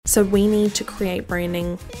So we need to create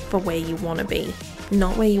branding for where you want to be,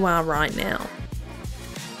 not where you are right now.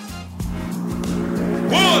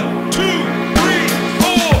 1, 2, 3,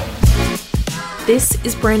 4. This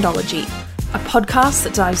is Brandology, a podcast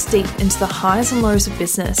that dives deep into the highs and lows of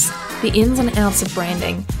business, the ins and outs of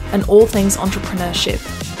branding, and all things entrepreneurship.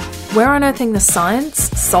 We're unearthing the science,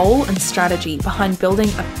 soul, and strategy behind building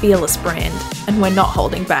a fearless brand, and we're not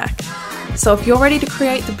holding back. So if you're ready to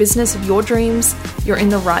create the business of your dreams, you're in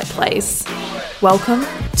the right place. Welcome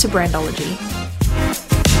to Brandology.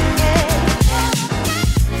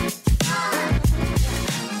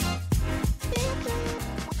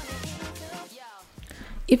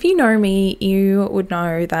 If you know me, you would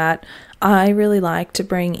know that I really like to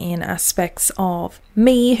bring in aspects of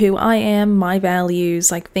me, who I am, my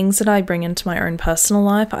values, like things that I bring into my own personal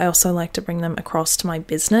life. I also like to bring them across to my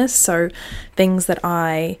business. So things that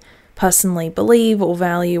I personally believe or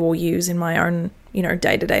value or use in my own,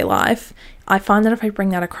 day-to-day life. I find that if I bring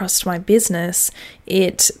that across to my business,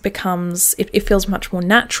 it feels much more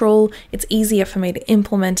natural. It's easier for me to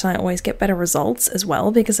implement, and I always get better results as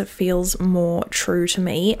well because it feels more true to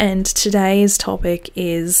me. And today's topic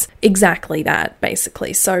is exactly that,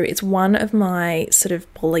 basically. So it's one of my sort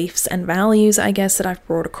of beliefs and values, I guess, that I've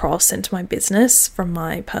brought across into my business from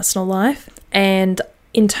my personal life. And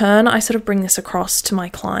in turn, I sort of bring this across to my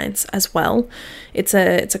clients as well. It's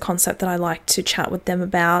a concept that I like to chat with them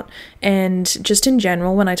about. And just in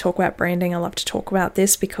general, when I talk about branding, I love to talk about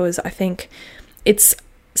this because I think it's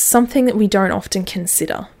something that we don't often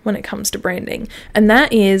consider when it comes to branding. And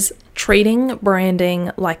that is treating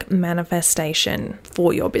branding like manifestation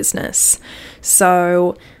for your business.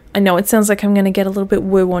 So I know it sounds like I'm going to get a little bit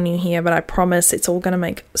woo on you here, but I promise it's all going to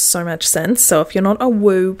make so much sense. So if you're not a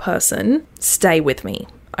woo person, stay with me.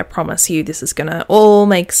 I promise you this is going to all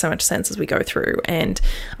make so much sense as we go through. And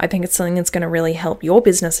I think it's something that's going to really help your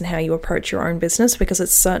business and how you approach your own business, because it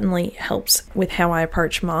certainly helps with how I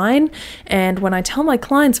approach mine. And when I tell my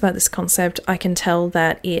clients about this concept, I can tell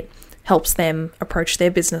that it helps them approach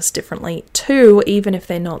their business differently too, even if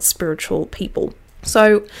they're not spiritual people.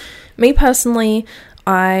 So me personally,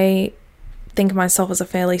 I think of myself as a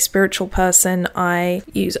fairly spiritual person. I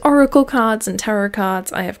use oracle cards and tarot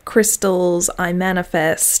cards. I have crystals. I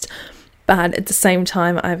manifest. But at the same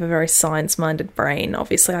time, I have a very science-minded brain.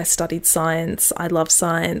 Obviously, I studied science. I love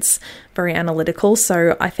science. Very analytical.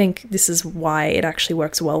 So I think this is why it actually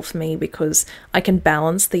works well for me, because I can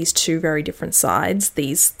balance these two very different sides,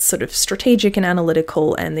 these sort of strategic and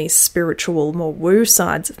analytical and these spiritual, more woo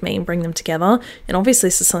sides of me, and bring them together. And obviously,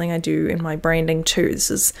 this is something I do in my branding too. This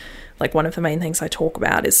is like one of the main things I talk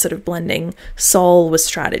about is sort of blending soul with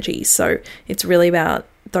strategy. So it's really about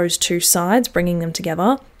those two sides, bringing them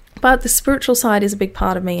together. But the spiritual side is a big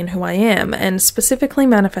part of me and who I am, and specifically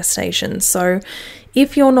manifestation. So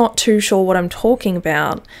if you're not too sure what I'm talking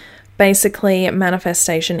about, basically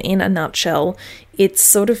manifestation in a nutshell, it's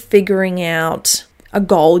sort of figuring out a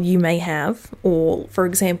goal you may have, or for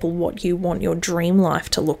example, what you want your dream life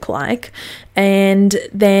to look like, and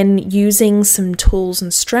then using some tools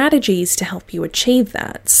and strategies to help you achieve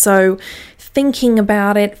that. So thinking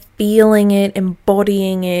about it, feeling it,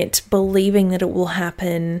 embodying it, believing that it will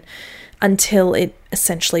happen until it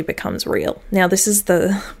essentially becomes real. Now, this is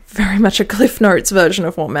the very much a Cliff Notes version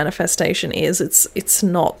of what manifestation is. It's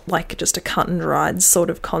not like just a cut and dried sort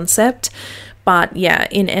of concept. But yeah,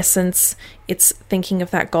 in essence, it's thinking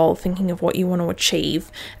of that goal, thinking of what you want to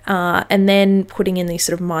achieve, and then putting in these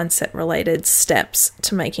sort of mindset-related steps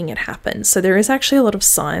to making it happen. So there is actually a lot of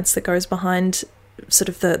science that goes behind sort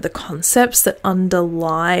of the concepts that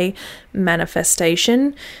underlie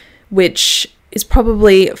manifestation, which is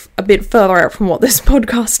probably a bit further out from what this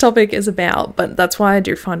podcast topic is about, but that's why I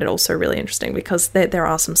do find it also really interesting, because there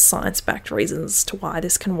are some science-backed reasons to why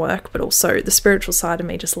this can work, but also the spiritual side of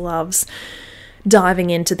me just loves diving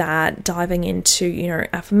into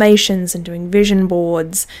affirmations and doing vision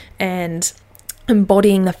boards and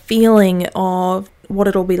embodying the feeling of what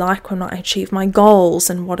it'll be like when I achieve my goals,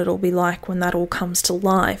 and what it'll be like when that all comes to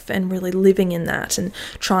life, and really living in that and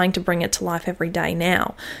trying to bring it to life every day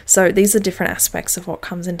now. So these are different aspects of what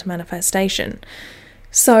comes into manifestation.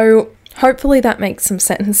 So hopefully that makes some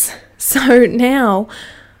sense. So now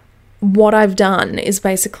what I've done is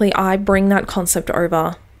basically I bring that concept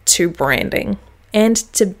over to branding and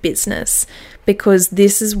to business, because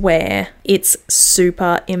this is where it's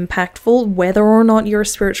super impactful, whether or not you're a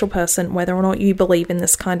spiritual person, whether or not you believe in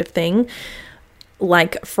this kind of thing.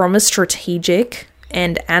 Like, from a strategic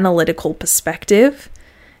and analytical perspective,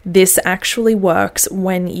 this actually works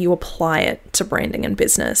when you apply it to branding and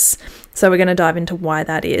business. So we're going to dive into why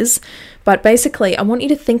that is. But basically, I want you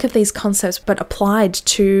to think of these concepts but applied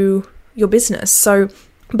to your business. So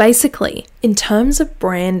basically, in terms of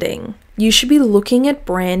branding, you should be looking at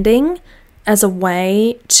branding as a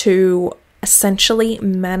way to essentially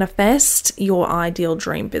manifest your ideal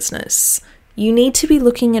dream business. You need to be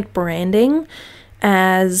looking at branding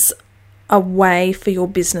as a way for your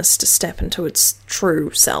business to step into its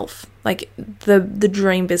true self. Like the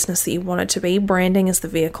dream business that you want it to be, branding is the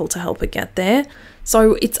vehicle to help it get there.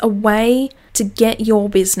 So it's a way to get your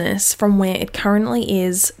business from where it currently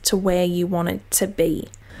is to where you want it to be.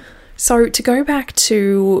 So to go back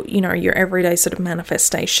to, your everyday sort of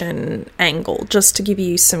manifestation angle, just to give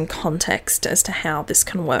you some context as to how this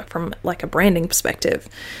can work from like a branding perspective.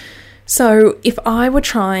 So if I were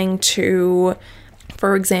trying to,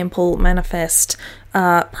 for example, manifest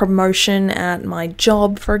promotion at my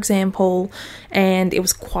job, for example, and it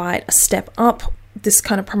was quite a step up, this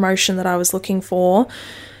kind of promotion that I was looking for,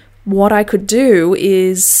 what I could do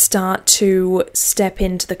is start to step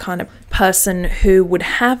into the kind of person who would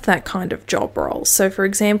have that kind of job role. So, for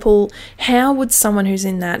example, how would someone who's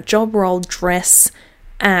in that job role dress,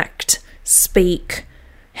 act, speak?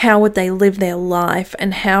 How would they live their life?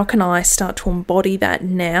 And how can I start to embody that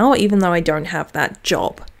now, even though I don't have that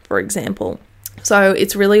job, for example? So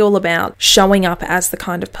it's really all about showing up as the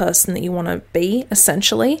kind of person that you want to be,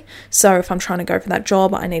 essentially. So if I'm trying to go for that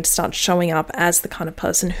job, I need to start showing up as the kind of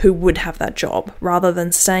person who would have that job, rather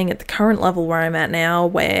than staying at the current level where I'm at now,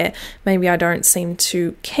 where maybe I don't seem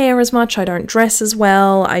to care as much, I don't dress as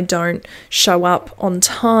well, I don't show up on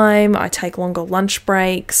time, I take longer lunch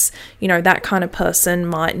breaks. That kind of person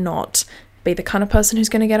might not be the kind of person who's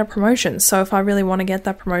going to get a promotion. So if I really want to get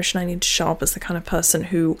that promotion, I need to show up as the kind of person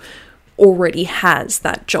who already has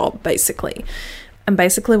that job, basically. And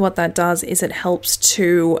basically what that does is it helps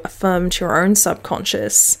to affirm to your own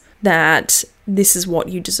subconscious that this is what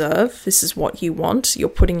you deserve, this is what you want. You're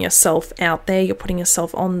putting yourself out there, you're putting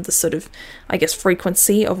yourself on the sort of,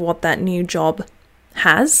 frequency of what that new job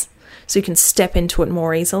has, so you can step into it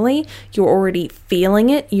more easily. You're already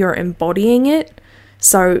feeling it, you're embodying it,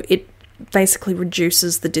 so it basically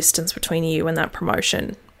reduces the distance between you and that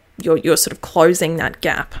promotion. You're sort of closing that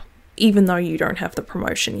gap, even though you don't have the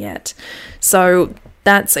promotion yet. So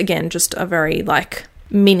that's, again, just a very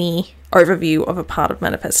mini overview of a part of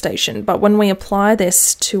manifestation. But when we apply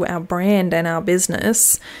this to our brand and our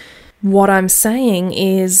business, what I'm saying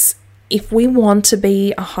is, if we want to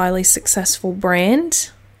be a highly successful brand,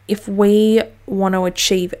 if we want to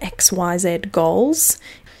achieve XYZ goals,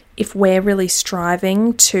 if we're really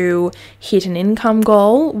striving to hit an income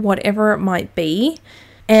goal, whatever it might be,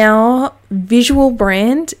 our visual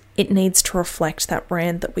brand, it needs to reflect that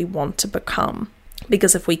brand that we want to become.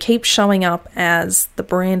 Because if we keep showing up as the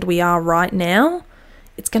brand we are right now,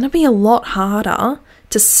 it's going to be a lot harder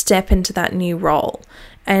to step into that new role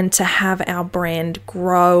and to have our brand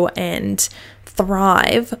grow and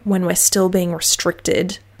thrive when we're still being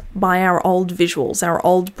restricted by our old visuals, our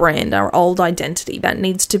old brand, our old identity. That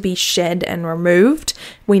needs to be shed and removed.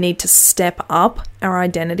 We need to step up our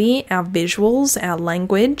identity, our visuals, our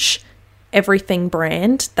language, everything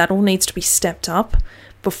brand. That all needs to be stepped up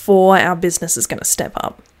before our business is going to step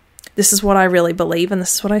up. This is what I really believe, and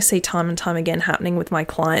this is what I see time and time again happening with my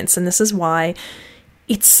clients. And this is why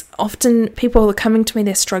it's often people are coming to me,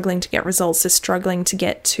 they're struggling to get results, they're struggling to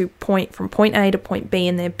get from point A to point B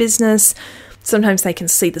in their business. Sometimes they can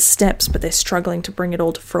see the steps, but they're struggling to bring it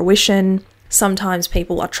all to fruition. Sometimes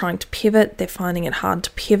people are trying to pivot, they're finding it hard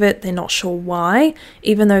to pivot, they're not sure why.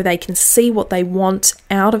 Even though they can see what they want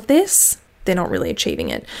out of this, they're not really achieving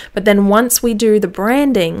it. But then once we do the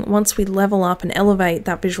branding, once we level up and elevate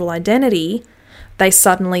that visual identity, they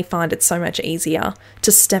suddenly find it so much easier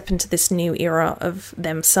to step into this new era of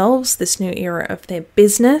themselves, this new era of their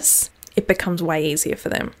business. It becomes way easier for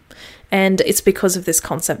them. And it's because of this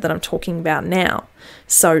concept that I'm talking about now.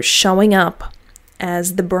 So showing up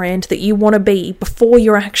as the brand that you want to be before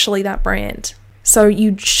you're actually that brand. So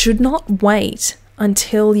you should not wait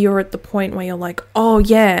until you're at the point where you're like, oh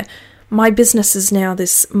yeah, my business is now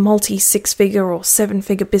this multi-6-figure or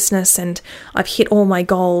 7-figure business and I've hit all my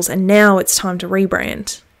goals and now it's time to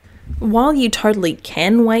rebrand. While you totally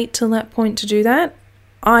can wait till that point to do that,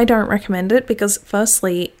 I don't recommend it, because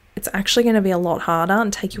firstly, it's actually going to be a lot harder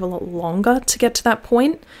and take you a lot longer to get to that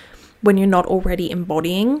point when you're not already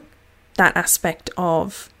embodying that aspect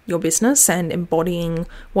of your business and embodying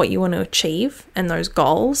what you want to achieve and those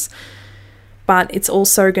goals. But it's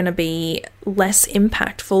also going to be less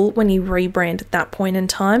impactful when you rebrand at that point in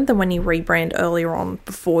time than when you rebrand earlier on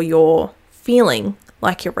before you're feeling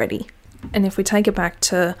like you're ready. And if we take it back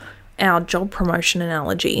to our job promotion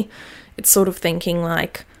analogy, it's sort of thinking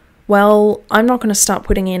like, well, I'm not going to start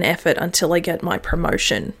putting in effort until I get my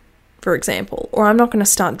promotion, for example, or I'm not going to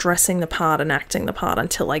start dressing the part and acting the part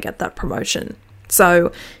until I get that promotion.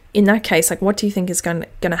 So in that case, like, what do you think is going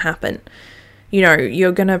to happen? You know,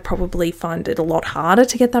 you're going to probably find it a lot harder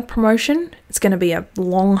to get that promotion. It's going to be a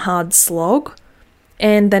long, hard slog.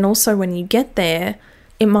 And then also when you get there,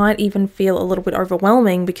 it might even feel a little bit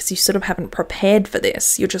overwhelming because you sort of haven't prepared for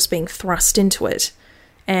this. You're just being thrust into it.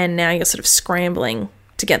 And now you're sort of scrambling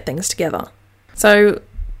to get things together. So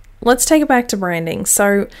let's take it back to branding.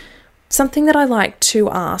 So something that I like to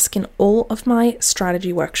ask in all of my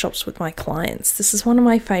strategy workshops with my clients, this is one of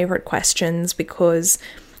my favorite questions because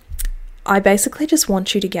I basically just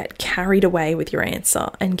want you to get carried away with your answer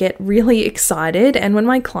and get really excited. And when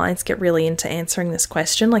my clients get really into answering this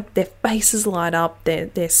question, like their faces light up,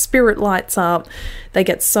 their spirit lights up, they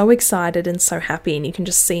get so excited and so happy, and you can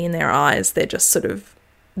just see in their eyes, they're just sort of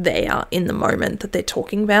there in the moment that they're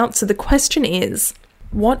talking about. So the question is,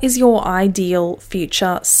 what is your ideal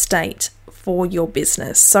future state for your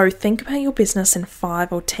business? So think about your business in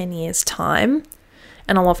 5 or 10 years' time.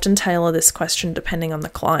 And I'll often tailor this question depending on the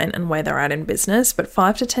client and where they're at in business. But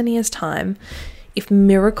 5 to 10 years' time, if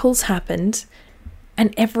miracles happened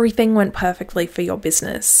and everything went perfectly for your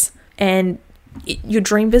business and your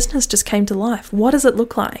dream business just came to life, what does it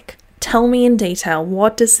look like? Tell me in detail,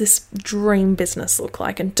 what does this dream business look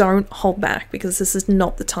like? And don't hold back, because this is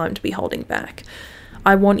not the time to be holding back.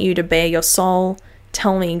 I want you to bare your soul.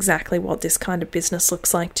 Tell me exactly what this kind of business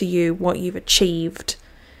looks like to you, what you've achieved.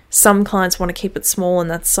 Some clients want to keep it small, and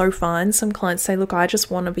that's so fine. Some clients say, look, I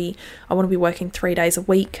want to be working 3 days a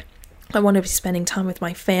week. I want to be spending time with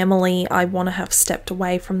my family. I want to have stepped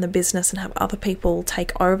away from the business and have other people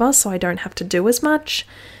take over so I don't have to do as much.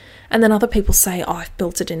 And then other people say, oh, I've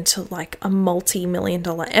built it into like a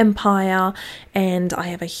multi-million-dollar empire, and I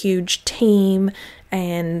have a huge team,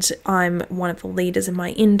 and I'm one of the leaders in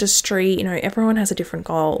my industry. You know, everyone has a different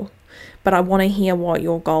goal, but I want to hear what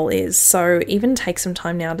your goal is. So even take some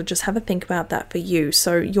time now to just have a think about that for you.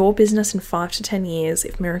 So your business in 5 to 10 years,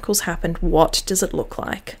 if miracles happened, what does it look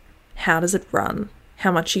like? How does it run?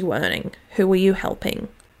 How much are you earning? Who are you helping?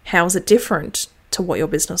 How is it different to what your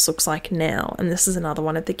business looks like now? And this is another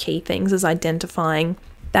one of the key things, is identifying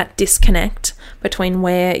that disconnect between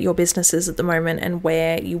where your business is at the moment and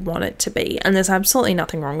where you want it to be. And there's absolutely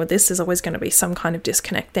nothing wrong with this. There's always going to be some kind of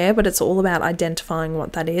disconnect there, but it's all about identifying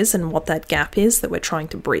what that is and what that gap is that we're trying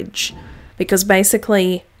to bridge. Because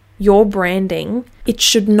basically, your branding, it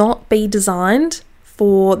should not be designed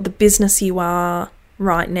for the business you are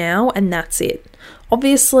right now, and that's it.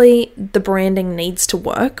 Obviously, the branding needs to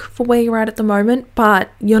work for where you're at the moment, but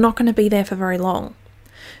you're not going to be there for very long.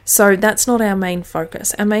 So that's not our main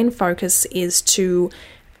focus. Our main focus is to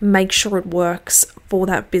make sure it works for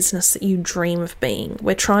that business that you dream of being.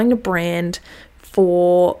 We're trying to brand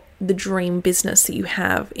for the dream business that you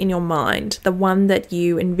have in your mind, the one that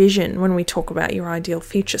you envision when we talk about your ideal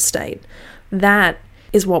future state. That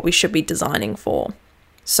is what we should be designing for.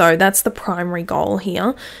 So that's the primary goal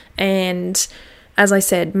here. And as I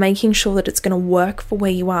said, making sure that it's going to work for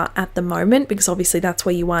where you are at the moment, because obviously that's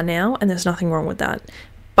where you are now, and there's nothing wrong with that.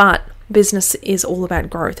 But business is all about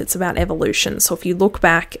growth. It's about evolution. So if you look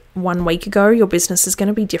back 1 week ago, your business is going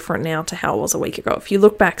to be different now to how it was a week ago. If you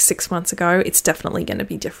look back 6 months ago, it's definitely going to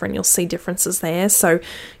be different. You'll see differences there. So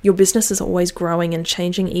your business is always growing and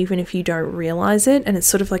changing, even if you don't realize it. And it's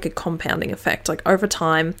sort of like a compounding effect. Like over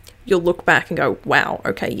time, you'll look back and go, wow,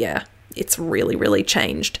 okay, yeah, it's really, really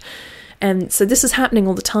changed. And so this is happening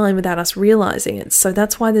all the time without us realizing it. So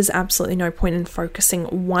that's why there's absolutely no point in focusing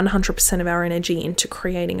 100% of our energy into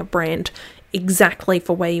creating a brand exactly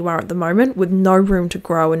for where you are at the moment, with no room to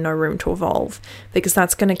grow and no room to evolve, because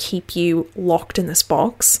that's going to keep you locked in this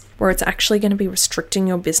box where it's actually going to be restricting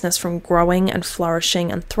your business from growing and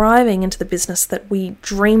flourishing and thriving into the business that we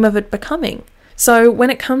dream of it becoming. So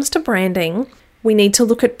when it comes to branding, we need to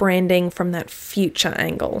look at branding from that future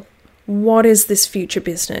angle. What is this future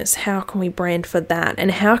business? How can we brand for that?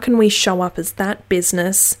 And how can we show up as that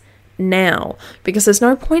business now? Because there's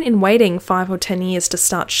no point in waiting 5 or 10 years to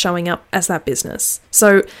start showing up as that business.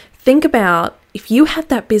 So think about, if you had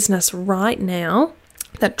that business right now,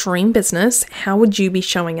 that dream business, how would you be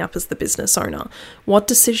showing up as the business owner? What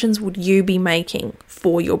decisions would you be making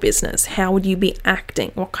for your business? How would you be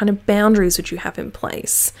acting? What kind of boundaries would you have in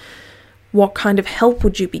place? What kind of help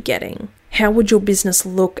would you be getting? How would your business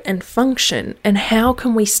look and function? And how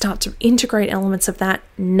can we start to integrate elements of that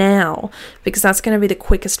now? Because that's going to be the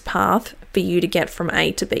quickest path for you to get from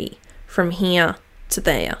A to B, from here to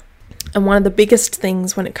there. And one of the biggest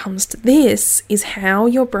things when it comes to this is how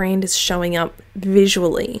your brand is showing up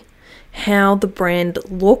visually, how the brand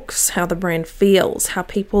looks, how the brand feels, how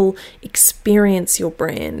people experience your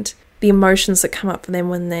brand, the emotions that come up for them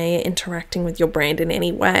when they're interacting with your brand in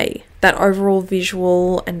any way, that overall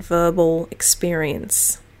visual and verbal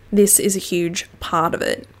experience. This is a huge part of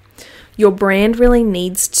it. Your brand really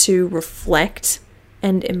needs to reflect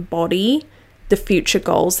and embody the future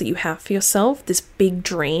goals that you have for yourself, this big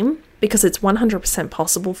dream, because it's 100%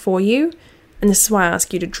 possible for you. And this is why I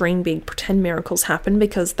ask you to dream big, pretend miracles happen,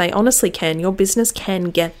 because they honestly can. Your business can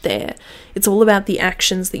get there. It's all about the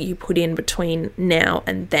actions that you put in between now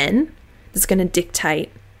and then that's going to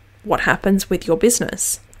dictate what happens with your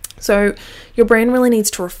business. So your brand really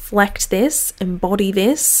needs to reflect this, embody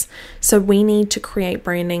this. So we need to create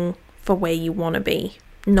branding for where you want to be,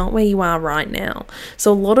 not where you are right now.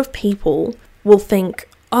 So a lot of people will think,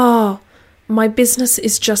 oh, my business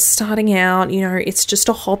is just starting out, it's just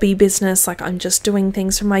a hobby business, like I'm just doing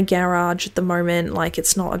things from my garage at the moment, like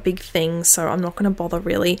it's not a big thing, so I'm not going to bother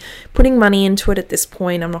really putting money into it at this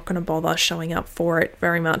point. I'm not going to bother showing up for it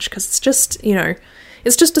very much because it's just,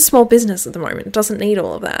 it's just a small business at the moment. It doesn't need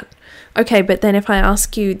all of that. Okay, but then if I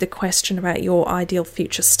ask you the question about your ideal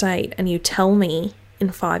future state and you tell me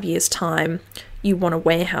in 5 years' time you want a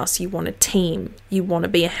warehouse, you want a team, you want to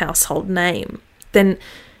be a household name, then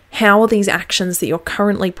how are these actions that you're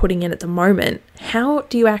currently putting in at the moment, how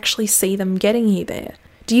do you actually see them getting you there?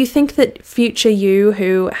 Do you think that future you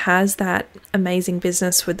who has that amazing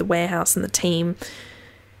business with the warehouse and the team,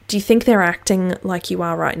 do you think they're acting like you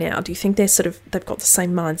are right now? Do you think they've got the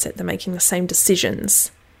same mindset, they're making the same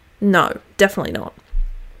decisions? No, definitely not.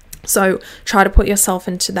 So try to put yourself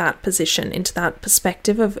into that position, into that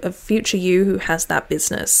perspective of future you who has that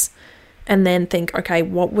business, and then think, okay,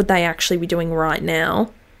 what would they actually be doing right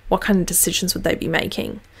now? What kind of decisions would they be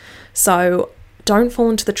making? So don't fall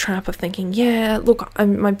into the trap of thinking, yeah, look,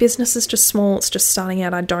 my business is just small, it's just starting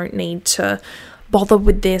out, I don't need to bother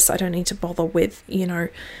with this, I don't need to bother with,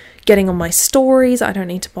 getting on my stories, I don't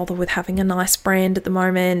need to bother with having a nice brand at the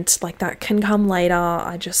moment, like that can come later,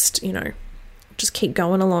 I just keep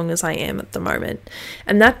going along as I am at the moment.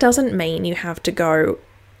 And that doesn't mean you have to go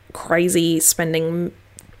crazy spending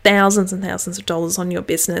thousands and thousands of dollars on your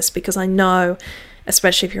business, because I know,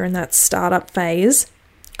 especially if you're in that startup phase,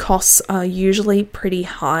 costs are usually pretty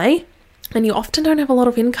high and you often don't have a lot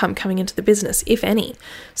of income coming into the business, if any.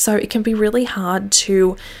 So it can be really hard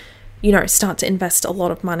to, start to invest a lot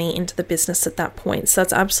of money into the business at that point. So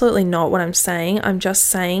that's absolutely not what I'm saying. I'm just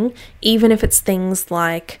saying, even if it's things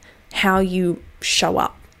like how you show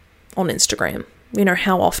up on Instagram,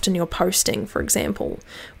 how often you're posting, for example,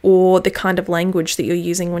 or the kind of language that you're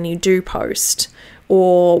using when you do post,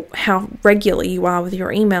 or how regular you are with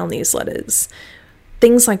your email newsletters,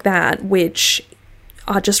 things like that, which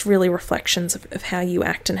are just really reflections of how you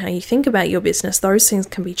act and how you think about your business. Those things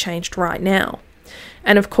can be changed right now.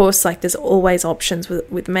 And of course, there's always options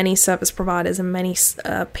with many service providers and many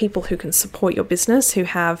people who can support your business who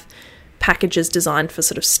have packages designed for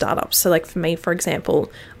sort of startups. So for me, for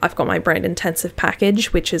example, I've got my brand intensive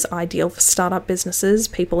package, which is ideal for startup businesses,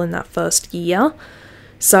 people in that first year.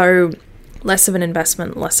 So less of an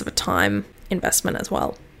investment, less of a time investment as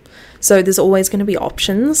well. So there's always going to be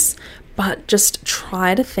options, but just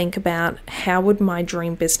try to think about how would my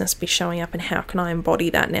dream business be showing up and how can I embody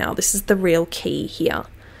that now? This is the real key here.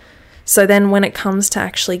 So then when it comes to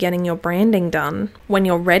actually getting your branding done, when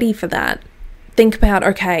you're ready for that, think about,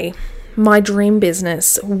 okay, my dream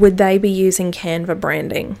business, would they be using Canva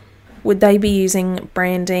branding? Would they be using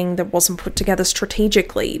branding that wasn't put together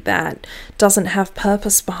strategically, that doesn't have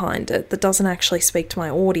purpose behind it, that doesn't actually speak to my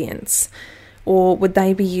audience? Or would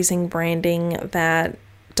they be using branding that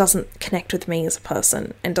doesn't connect with me as a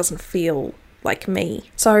person and doesn't feel like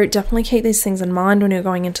me? So definitely keep these things in mind when you're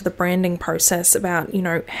going into the branding process about,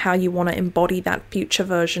 how you want to embody that future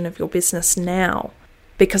version of your business now,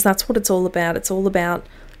 because that's what it's all about. It's all about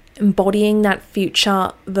embodying that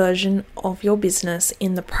future version of your business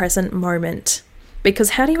in the present moment.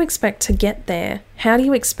 Because how do you expect to get there? How do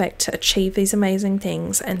you expect to achieve these amazing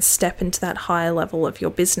things and step into that higher level of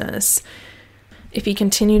your business if you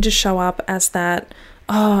continue to show up as that,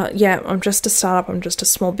 oh yeah, I'm just a startup, I'm just a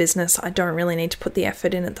small business, I don't really need to put the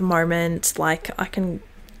effort in at the moment, I can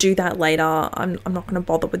do that later, I'm not going to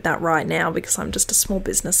bother with that right now because I'm just a small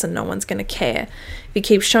business and no one's going to care. If you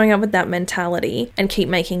keep showing up with that mentality and keep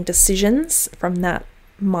making decisions from that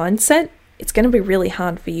mindset, it's going to be really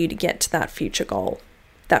hard for you to get to that future goal,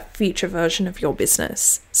 that future version of your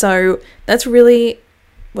business. So that's really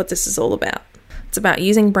what this is all about. It's about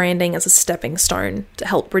using branding as a stepping stone to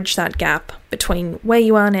help bridge that gap between where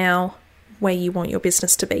you are now, where you want your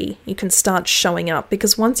business to be. You can start showing up,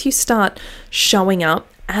 because once you start showing up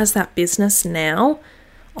as that business now,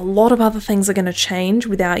 a lot of other things are going to change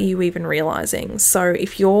without you even realizing. So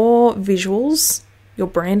if your visuals, your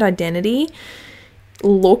brand identity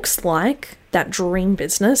looks like that dream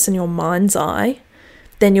business in your mind's eye,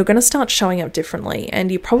 then you're going to start showing up differently,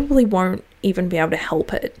 and you probably won't even be able to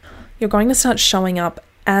help it. You're going to start showing up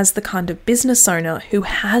as the kind of business owner who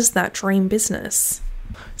has that dream business.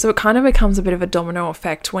 So it kind of becomes a bit of a domino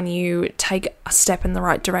effect when you take a step in the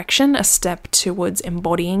right direction, a step towards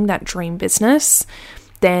embodying that dream business.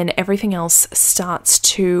 Then everything else starts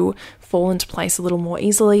to fall into place a little more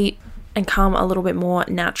easily and come a little bit more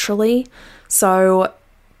naturally. So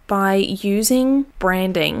by using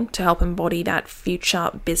branding to help embody that future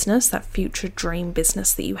business, that future dream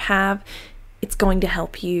business that you have, it's going to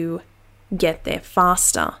help you get there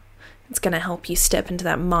faster. It's going to help you step into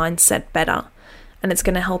that mindset better. And it's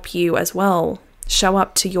going to help you as well show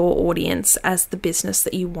up to your audience as the business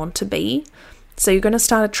that you want to be. So you're going to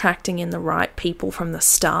start attracting in the right people from the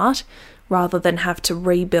start, rather than have to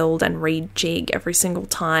rebuild and rejig every single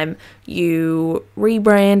time you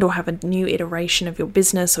rebrand or have a new iteration of your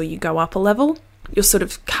business or you go up a level. You're sort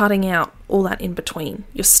of cutting out all that in between.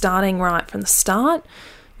 You're starting right from the start.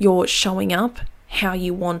 You're showing up how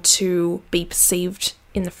you want to be perceived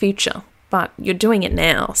in the future, but you're doing it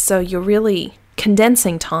now. So you're really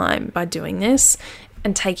condensing time by doing this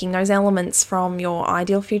and taking those elements from your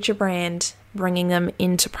ideal future brand, bringing them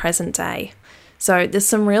into present day. So there's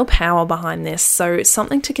some real power behind this. So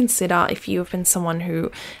something to consider if you have been someone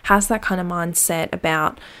who has that kind of mindset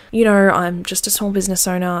about, I'm just a small business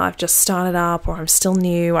owner, I've just started up, or I'm still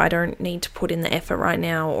new, I don't need to put in the effort right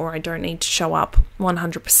now, or I don't need to show up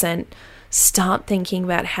 100%. Start thinking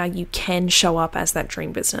about how you can show up as that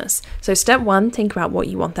dream business. So step 1, think about what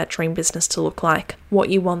you want that dream business to look like, what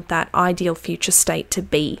you want that ideal future state to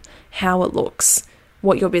be, how it looks,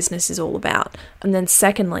 what your business is all about. And then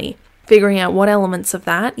secondly, figuring out what elements of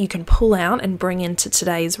that you can pull out and bring into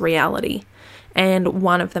today's reality. And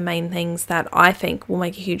one of the main things that I think will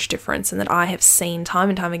make a huge difference, and that I have seen time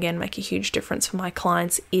and time again make a huge difference for my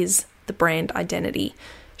clients, is the brand identity.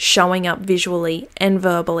 Showing up visually and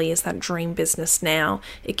verbally as that dream business now.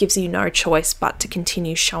 It gives you no choice but to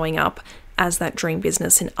continue showing up as that dream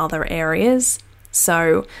business in other areas.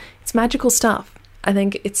 So it's magical stuff. I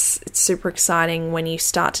think it's super exciting when you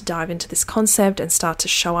start to dive into this concept and start to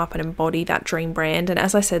show up and embody that dream brand. And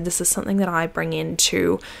as I said, this is something that I bring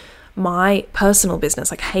into my personal business,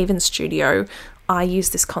 like Haven Studio. I use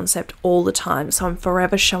this concept all the time. So I'm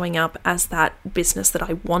forever showing up as that business that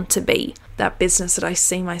I want to be, that business that I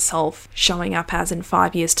see myself showing up as in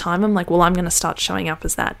 5 years' time. I'm like, well, I'm going to start showing up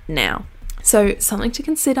as that now. So something to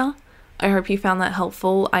consider. I hope you found that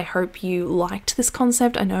helpful. I hope you liked this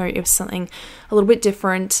concept. I know it was something a little bit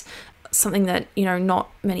different, something that,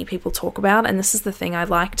 not many people talk about. And this is the thing, I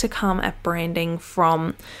like to come at branding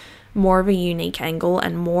from more of a unique angle,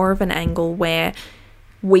 and more of an angle where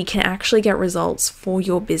we can actually get results for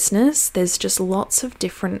your business. There's just lots of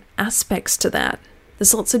different aspects to that.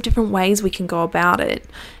 There's lots of different ways we can go about it,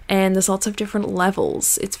 and there's lots of different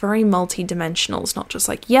levels. It's very multi-dimensional. It's not just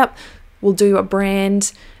like, yep, we'll do a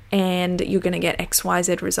brand and you're going to get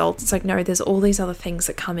XYZ results. It's like, no, there's all these other things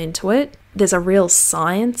that come into it. There's a real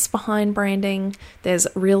science behind branding. There's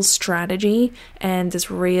real strategy, and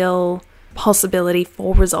there's real possibility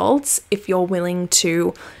for results if you're willing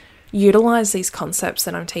to utilize these concepts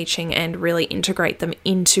that I'm teaching and really integrate them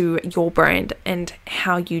into your brand and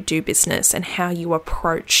how you do business and how you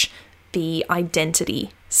approach the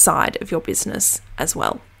identity side of your business as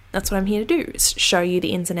well. That's what I'm here to do, is show you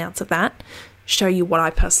the ins and outs of that, show you what I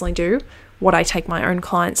personally do, what I take my own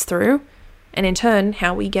clients through, and in turn,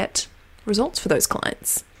 how we get results for those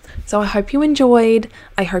clients. So I hope you enjoyed.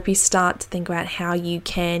 I hope you start to think about how you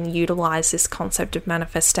can utilize this concept of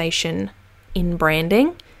manifestation in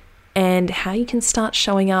branding, and how you can start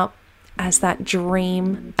showing up as that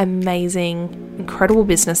dream, amazing, incredible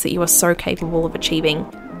business that you are so capable of achieving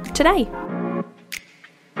today.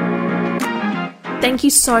 Thank you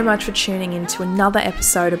so much for tuning in to another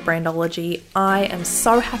episode of Brandology. I am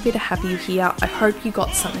so happy to have you here. I hope you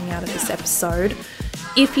got something out of this episode.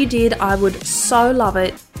 If you did, I would so love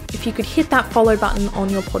it if you could hit that follow button on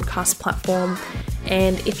your podcast platform.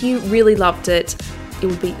 And if you really loved it, it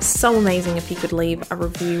would be so amazing if you could leave a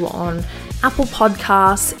review on Apple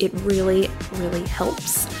Podcasts. It really, really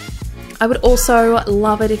helps. I would also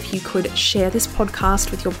love it if you could share this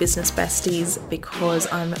podcast with your business besties,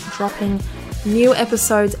 because I'm dropping New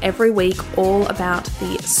episodes every week, all about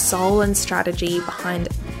the soul and strategy behind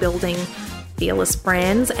building fearless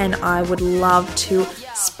brands, and I would love to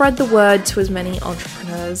spread the word to as many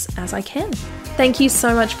entrepreneurs as I can. Thank you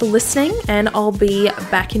so much for listening, and I'll be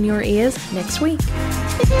back in your ears next week.